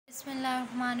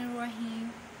Bismillahirrahmanirrahim.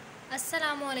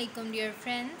 Assalamu alaikum, dear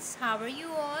friends. How are you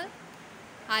all?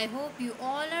 I hope you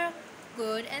all are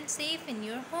good and safe in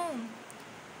your home.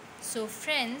 So,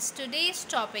 friends, today's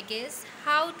topic is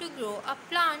how to grow a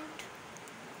plant.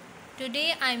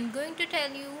 Today, I'm going to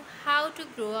tell you how to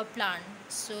grow a plant.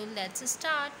 So, let's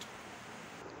start.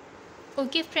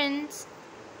 Okay, friends,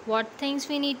 what things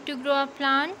we need to grow a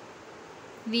plant?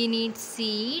 We need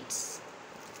seeds.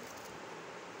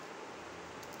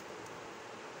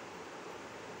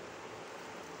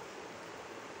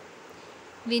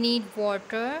 We need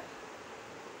water,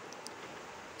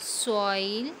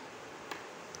 soil,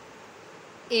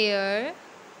 air,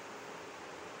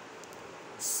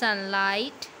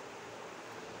 sunlight,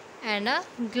 and a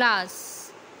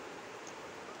glass.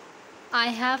 I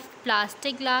have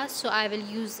plastic glass, so I will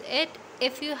use it.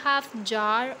 If you have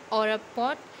jar or a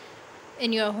pot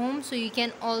in your home, so you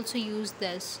can also use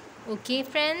this. Okay,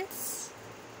 friends?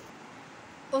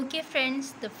 Okay,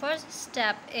 friends, the first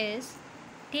step is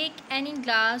take any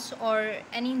glass or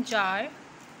any jar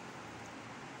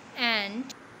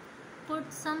and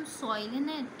put some soil in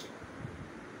it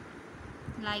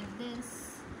like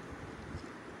this.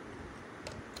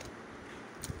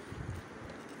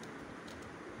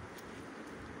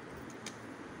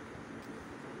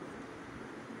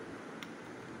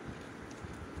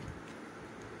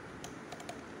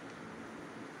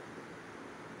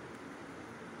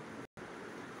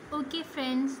 Okay,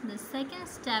 friends, the second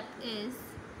step is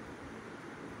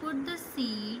put the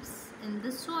seeds in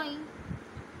the soil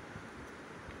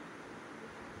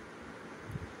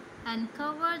and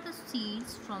cover the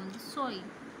seeds from the soil.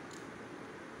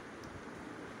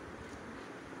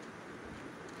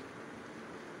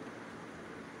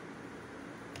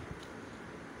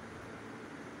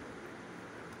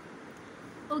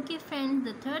 Okay, friends,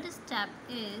 the third step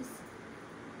is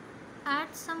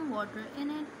add some water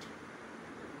in it.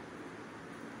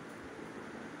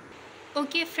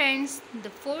 Okay, friends, the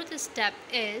fourth step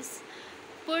is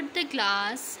put the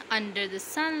glass under the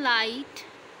sunlight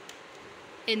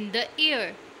in the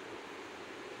air.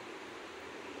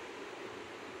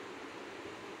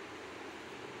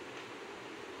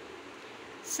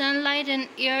 Sunlight and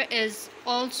air is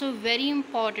also very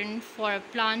important for a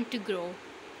plant to grow.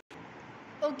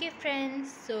 Okay, friends,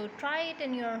 so try it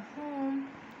in your home.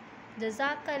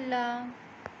 Jazakallah.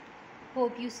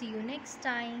 Hope you see you next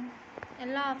time.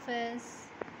 Allah Hafiz.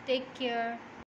 Take care.